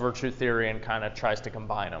Aristotle's virtue theory and kind of tries to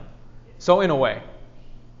combine them. So in a way,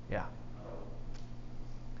 yeah.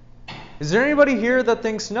 Is there anybody here that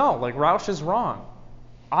thinks no, like Rauch is wrong?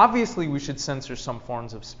 Obviously we should censor some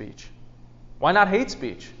forms of speech. Why not hate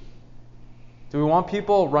speech? Do we want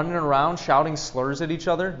people running around shouting slurs at each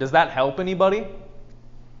other? Does that help anybody? Does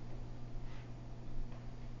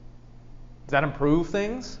that improve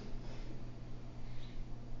things?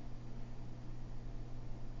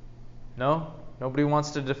 No? Nobody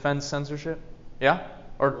wants to defend censorship? Yeah?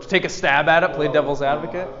 Or take a stab at it, play devil's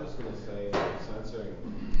advocate? I was just going to say, censoring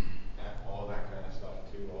all that kind of stuff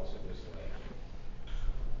too, also just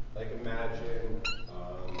like imagine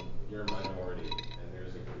you're a minority and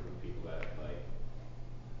there's a group of people that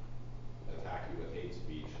attack you with hate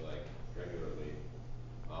speech regularly.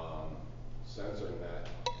 Censoring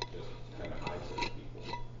that just kind of hides those people.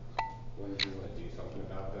 When you want to do something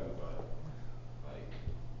about them, but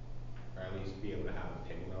or at least be able to have an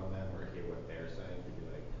opinion on them or hear what they're saying, to be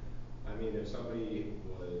like, I mean, if somebody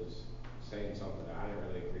was saying something that I didn't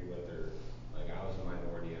really agree with, or I was a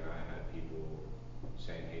minority and I had people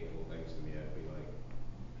saying hateful things to me, I'd be like,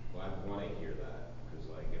 well, I'd want to hear that, because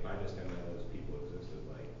if I just didn't know those people existed,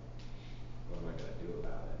 what am I going to do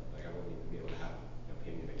about it? I wouldn't even be able to have an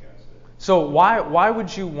opinion against it. So why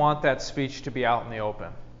would you want that speech to be out in the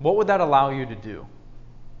open? What would that allow you to do?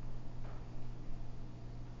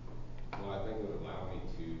 Well, I think it would allow me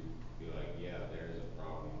to be like, yeah, there's a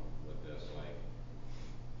problem with this.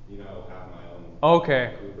 Have my own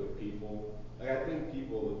group of people. I think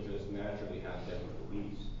people just naturally have different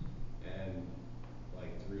beliefs, and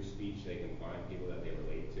through speech they can find people that they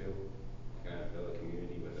relate to, kind of build a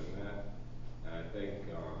community within that. And I think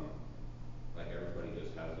everybody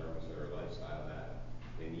just has their own sort of lifestyle that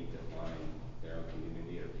they need to find their own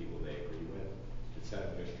community or people they agree with, instead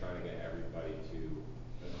of just trying to get everybody to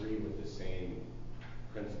agree with the same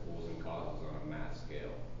principles and causes on a mass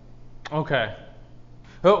scale. Okay.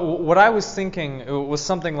 What I was thinking was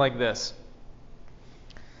something like this.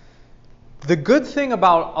 The good thing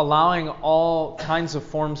about allowing all kinds of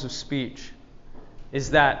forms of speech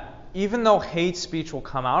is that even though hate speech will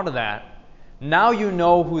come out of that, now you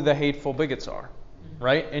know who the hateful bigots are,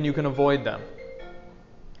 right? And you can avoid them.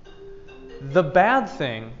 The bad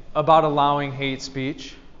thing about allowing hate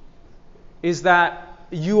speech is that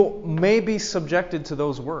you may be subjected to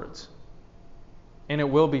those words. And it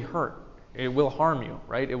will be hurt. It will harm you,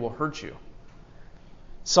 right? It will hurt you.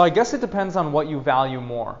 So I guess it depends on what you value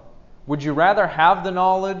more. Would you rather have the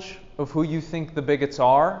knowledge of who you think the bigots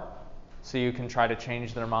are, so you can try to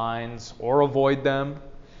change their minds or avoid them?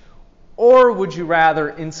 Or would you rather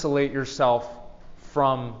insulate yourself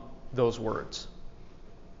from those words?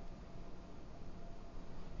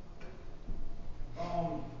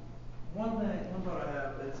 One thought I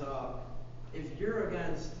have is if you're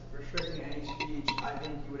against restricting any speech, I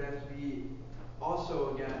think you would have to be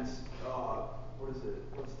also against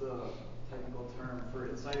what's the technical term for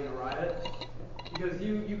inciting a riot? Because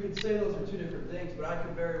you could say those are two different things, but I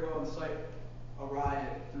could very well incite a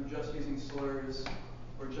riot through just using slurs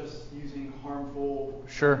or just using harmful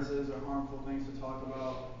sentences or harmful things to talk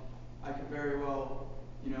about. I could very well,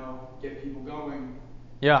 get people going.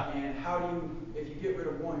 Yeah. And how do you, if you get rid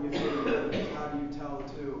of one, you get rid of the other. How do you tell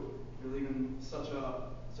the two? You're leaving such a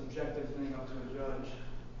subjective thing up to a judge.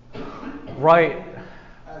 Right.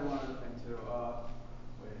 I had one other thing too.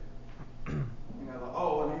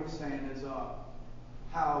 What he was saying is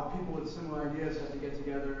how people with similar ideas have to get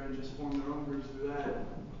together and just form their own groups through that.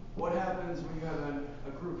 What happens when you have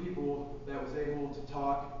a group of people that was able to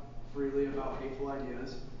talk freely about hateful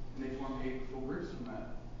ideas, and they form hateful groups from that?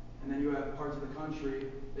 And then you have parts of the country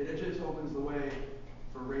that it just opens the way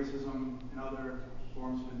for racism and other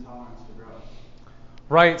forms of intolerance to grow.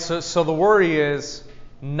 Right, so the worry is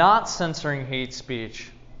not censoring hate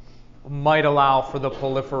speech might allow for the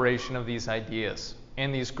proliferation of these ideas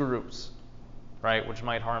and these groups, right, which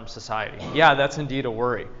might harm society. Yeah, that's indeed a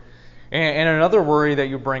worry. And another worry that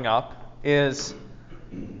you bring up is,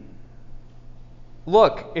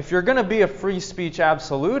 look, if you're going to be a free speech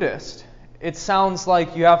absolutist, it sounds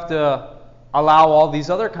like you have to allow all these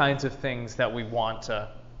other kinds of things that we want to,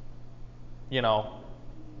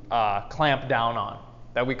 clamp down on,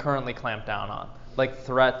 that we currently clamp down on, like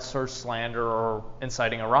threats or slander or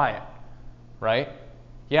inciting a riot, right?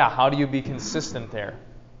 Yeah, how do you be consistent there?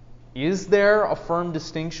 Is there a firm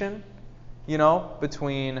distinction,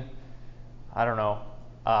 between,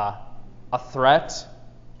 a threat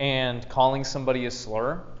and calling somebody a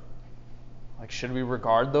slur? Like, should we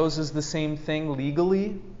regard those as the same thing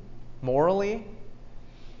legally, morally?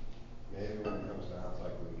 Maybe when it comes down to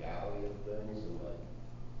legality of things, and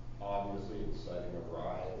obviously inciting a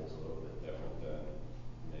riot is a little bit different than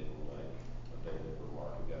making a bigoted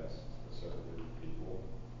remark against a certain group of people.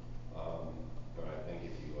 But I think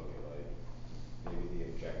if you look at maybe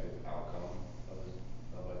the objective outcome of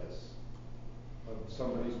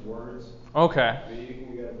somebody's words, Okay. maybe you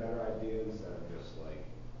can get a better idea instead of just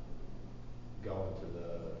going to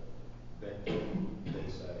the victim. They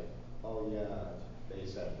say, oh yeah, they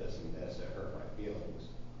said this and this, it hurt my feelings.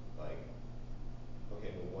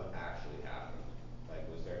 Okay, but what actually happened?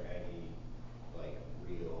 Was there any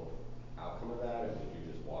real outcome of that, or did you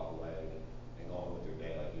just walk away and go on with your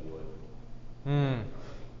day like you would?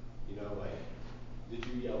 Did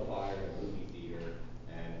you yell fire in a movie theater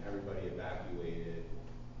and everybody evacuated?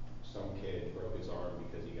 Some kid broke his arm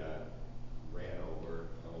because he got ran over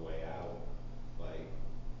on the way out.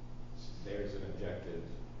 There's an objective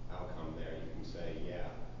outcome there. You can say, yeah,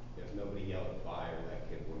 if nobody yelled fire, that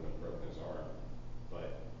kid wouldn't have broken his arm.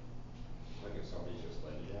 But if somebody's just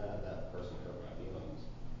yeah, that person hurt my feelings,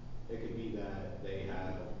 it could be that they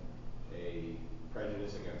have a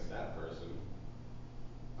prejudice against that person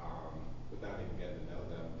without even getting to know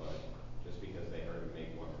them, but just because they heard him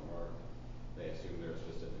make one remark, they assume they're a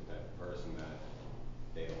specific type of person that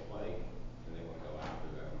they don't like, and they want to go after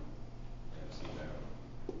them and see them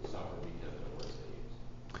suffer because of the words they use.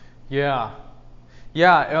 Yeah.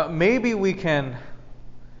 Maybe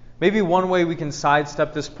one way we can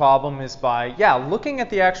sidestep this problem is by, looking at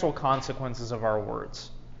the actual consequences of our words.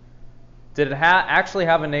 Did it actually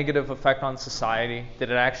have a negative effect on society? Did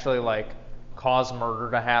it actually cause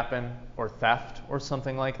murder to happen or theft or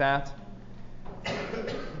something like that?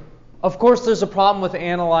 Of course, there's a problem with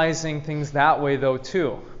analyzing things that way though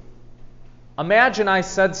too. Imagine I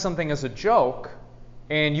said something as a joke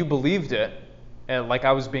and you believed it, like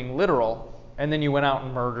I was being literal, and then you went out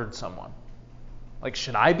and murdered someone.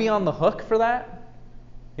 Should I be on the hook for that?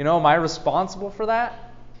 Am I responsible for that?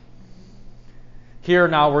 Here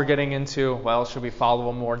now we're getting into, should we follow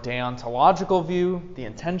a more deontological view, the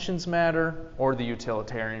intentions matter, or the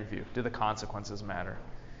utilitarian view? Do the consequences matter?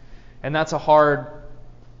 And that's a hard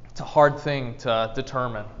thing to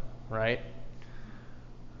determine, right?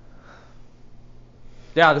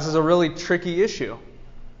 Yeah, this is a really tricky issue,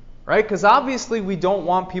 right? Because obviously we don't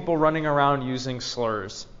want people running around using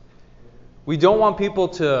slurs. We don't want people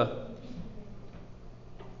to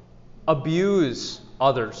abuse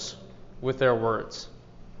others with their words.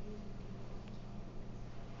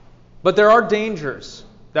 But there are dangers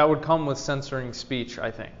that would come with censoring speech,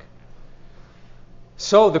 I think.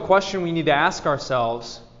 So the question we need to ask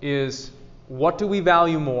ourselves is, what do we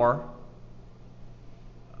value more?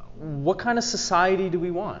 What kind of society do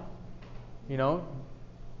we want? You know,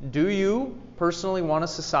 do you personally want a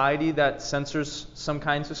society that censors some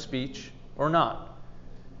kinds of speech or not?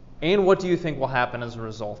 And what do you think will happen as a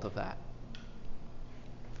result of that?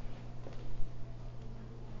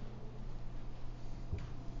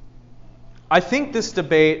 I think this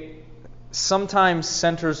debate sometimes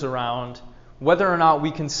centers around whether or not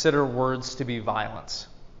we consider words to be violence.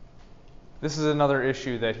 This is another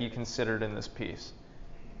issue that he considered in this piece.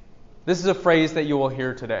 This is a phrase that you will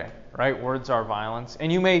hear today, right? Words are violence.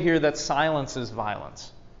 And you may hear that silence is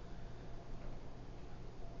violence.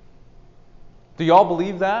 Do y'all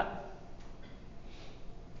believe that?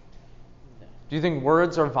 Do you think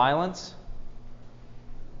words are violence?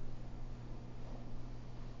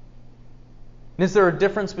 And is there a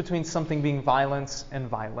difference between something being violence and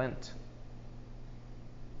violent?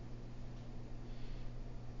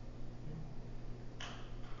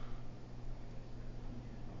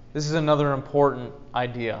 This is another important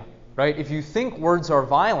idea, right? If you think words are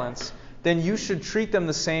violence, then you should treat them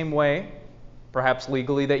the same way, perhaps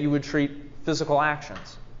legally, that you would treat physical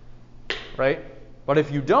actions, right? But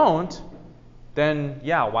if you don't, then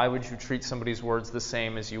yeah, why would you treat somebody's words the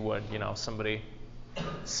same as you would, somebody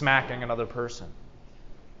smacking another person?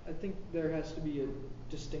 I think there has to be a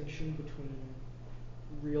distinction between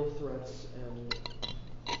real threats and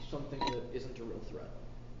something that isn't a real threat.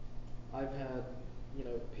 I've had,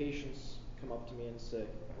 patients come up to me and say,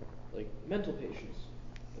 like mental patients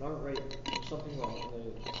that aren't right, there's something wrong,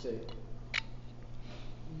 and they say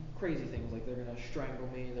crazy things like they're going to strangle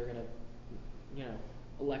me, they're going to,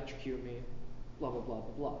 electrocute me, blah, blah, blah,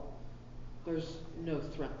 blah, blah. There's no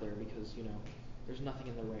threat there because, there's nothing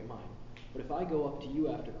in their right mind. But if I go up to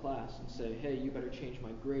you after class and say, hey, you better change my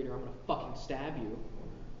grade or I'm going to fucking stab you,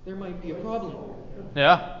 there might be a problem.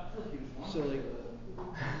 Yeah. So,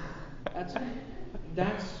 that's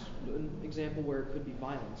an example where it could be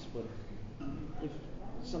violence, but if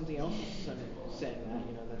something else is saying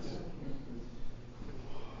that, that's...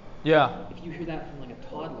 Yeah. If you hear that from a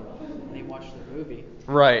toddler and they watch the movie,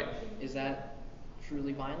 right, is that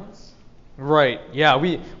truly violence? Right. Yeah,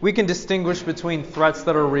 we can distinguish between threats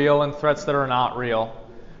that are real and threats that are not real,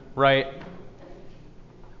 right?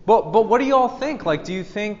 But what do you all think? Do you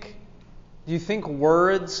think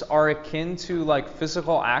words are akin to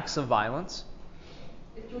physical acts of violence?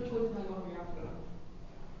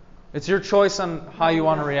 It's your choice on how you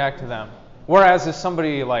want to react to them. Whereas if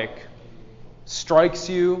somebody strikes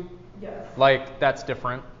you, yes, that's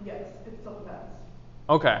different. Yes, it's self-defense.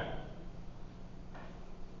 Okay.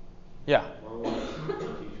 Yeah. Well,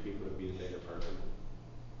 teach people to be a bigger person.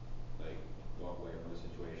 Walk away from a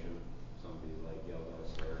situation. Somebody yelled at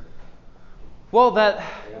us or. Well, that. I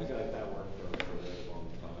feel like that worked for a really long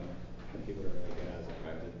time. People are really good as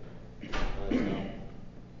offended by stuff.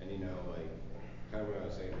 And kind of what I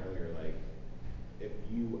was saying earlier, if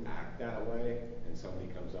you act that way and somebody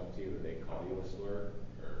comes up to you and they call you a slur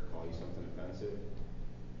or call you something offensive,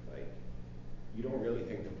 you don't really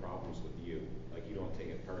think the problem's with you. You don't take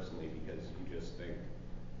it personally because you just think,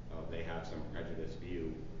 oh, they have some prejudiced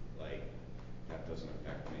view. That doesn't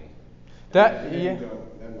affect me. Then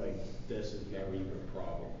this is never even a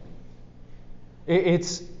problem.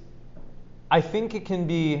 I think it can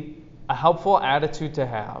be a helpful attitude to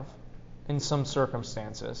have in some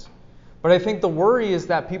circumstances. But I think the worry is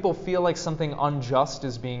that people feel like something unjust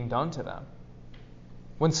is being done to them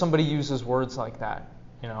when somebody uses words like that,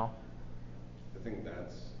 I think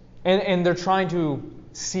that's... And they're trying to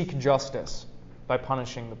seek justice by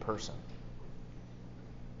punishing the person.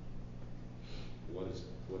 What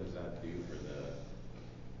does that do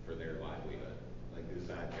for their livelihood? Is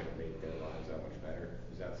that going to make their lives that much better?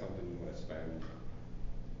 Is that something you want to spend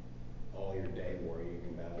all your day worrying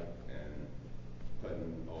about and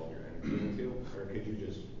putting all your energy into? Or could you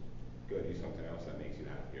just go do something else that makes you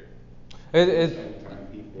happier?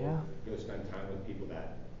 Go spend time with people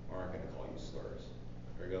that aren't going to call you slurs.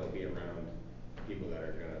 Or go be around people that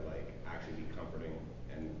are going to actually be comforting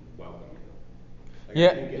and welcome you. I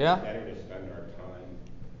think it's better to spend our time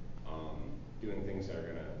doing things that are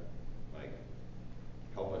going to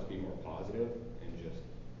help us be more positive and just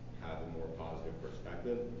have a more positive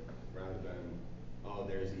perspective rather than, oh,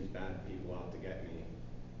 there's these bad people out to get me.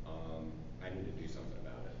 I need to do something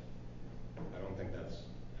about it. I don't think that's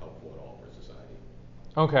helpful at all for society.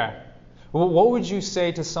 Okay. Well, what would you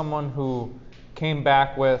say to someone who came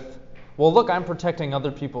back with, well, look, I'm protecting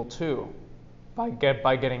other people too by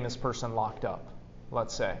getting this person locked up,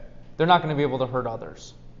 let's say. They're not going to be able to hurt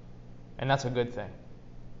others. And that's a good thing.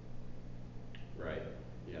 Right.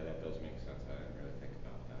 Yeah, that does make sense. I didn't really think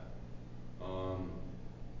about that.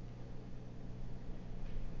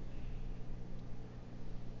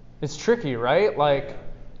 It's tricky, right? Like,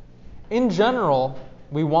 in general,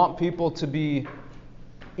 we want people to be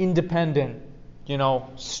independent,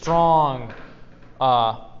 strong,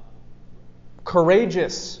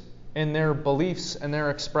 courageous in their beliefs and their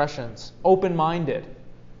expressions, open-minded,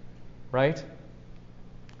 right?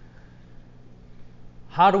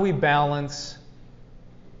 How do we balance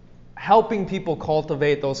helping people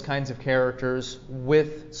cultivate those kinds of characters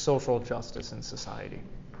with social justice in society?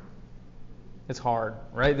 It's hard,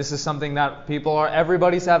 right? This is something that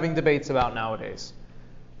everybody's having debates about nowadays,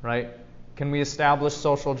 right? Can we establish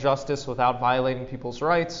social justice without violating people's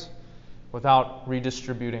rights, without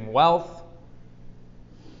redistributing wealth?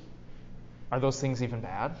 Are those things even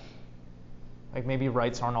bad? Like, maybe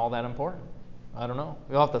rights aren't all that important. I don't know.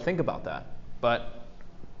 We'll have to think about that. But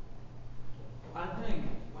I think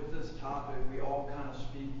with this topic, we all kind of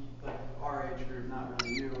speak, like our age group, not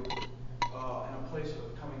really you, in a place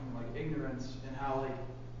of coming from like ignorance, and how like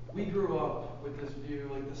we grew up with this view,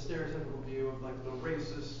 like the stereotypical view of like the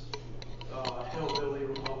racist hillbilly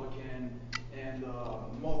Republican and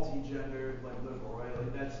multi-gendered like liberal, right?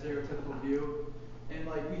 Like that stereotypical view. And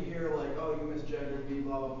like we hear like, oh, you misgendered me,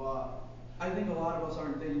 blah blah blah. I think a lot of us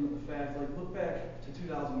aren't thinking of the fact, like look back to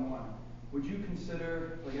 2001. Would you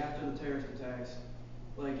consider, like after the terrorist attacks,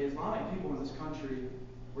 like Islamic people in this country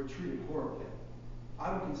were treated horribly?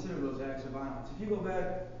 I would consider those acts of violence. If you go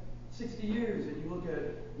back 60 years and you look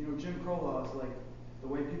at, Jim Crow laws, like the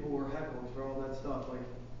way people were heckled for all that stuff, like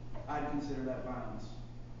I'd consider that violence.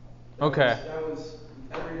 That was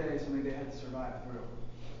every day something they had to survive through.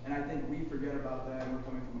 And I think we forget about that, and we're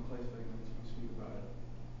coming from a place of ignorance when we speak about it.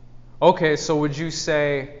 okay, so would you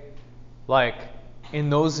say, like, in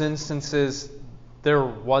those instances, there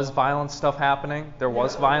was violent stuff happening? There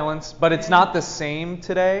was violence, but it's not the same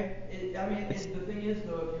today? The thing is,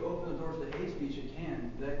 though, if you open the doors to hate speech, it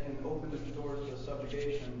can. That can open the doors to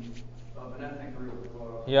subjugation of an ethnic group,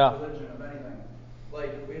 or religion, of anything.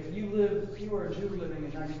 Like, if you were a Jew living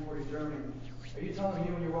in 1940 Germany, are you telling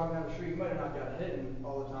me when you're walking down the street, you might have not got hit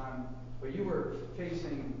all the time, but you were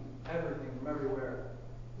facing everything from everywhere,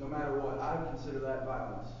 no matter what? I would consider that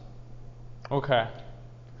violence. Okay.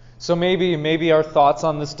 So maybe our thoughts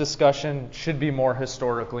on this discussion should be more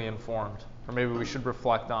historically informed. Or maybe we should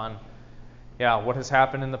reflect on, what has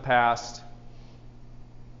happened in the past,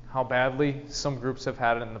 how badly some groups have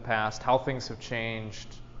had it in the past, how things have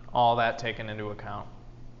changed, all that taken into account.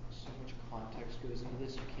 So much context goes into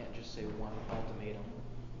this, you can't just say one ultimatum.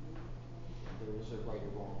 There is a right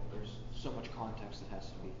or wrong. There's so much context that has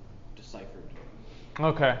to be deciphered.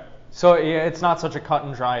 Okay. So it's not such a cut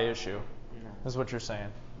and dry issue, is what you're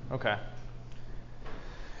saying. Okay.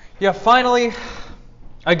 Finally,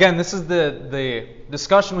 again, this is the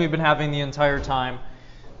discussion we've been having the entire time.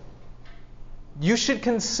 You should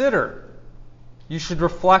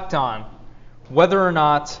reflect on whether or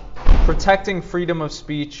not protecting freedom of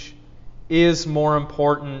speech is more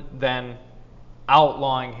important than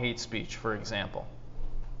outlawing hate speech, for example.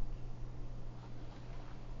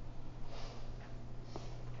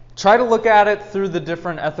 Try to look at it through the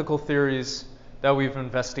different ethical theories that we've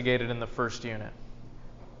investigated in the first unit.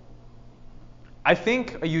 I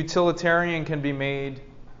think a utilitarian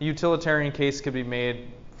case could be made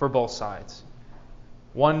for both sides.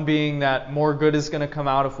 One being that more good is going to come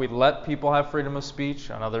out if we let people have freedom of speech.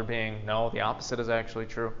 Another being, no, the opposite is actually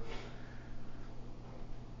true.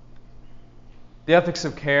 The ethics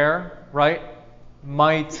of care, right,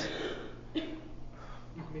 might...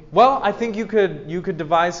 Well, I think you could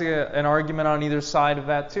devise an argument on either side of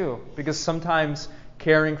that too, because sometimes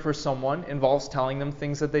caring for someone involves telling them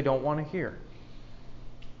things that they don't want to hear.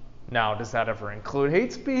 Now, does that ever include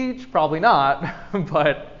hate speech? Probably not,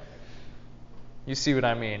 but you see what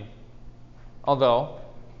I mean. Although,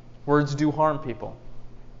 words do harm people.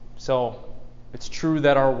 So, it's true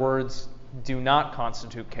that our words do not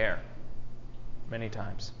constitute care many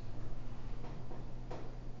times.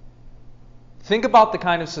 Think about the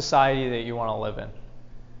kind of society that you want to live in.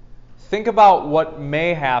 Think about what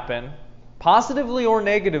may happen, positively or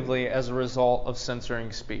negatively, as a result of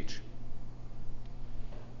censoring speech.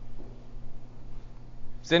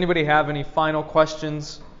 Does anybody have any final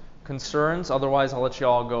questions, concerns? Otherwise, I'll let you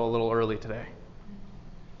all go a little early today.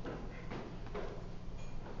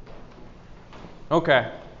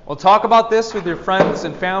 Okay. Well, talk about this with your friends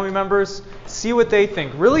and family members. See what they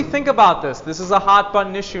think. Really think about this. This is a hot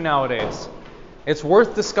button issue nowadays. It's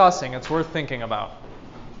worth discussing. It's worth thinking about.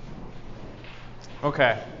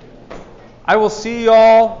 Okay. I will see you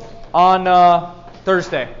all on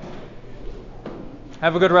Thursday.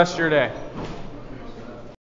 Have a good rest of your day.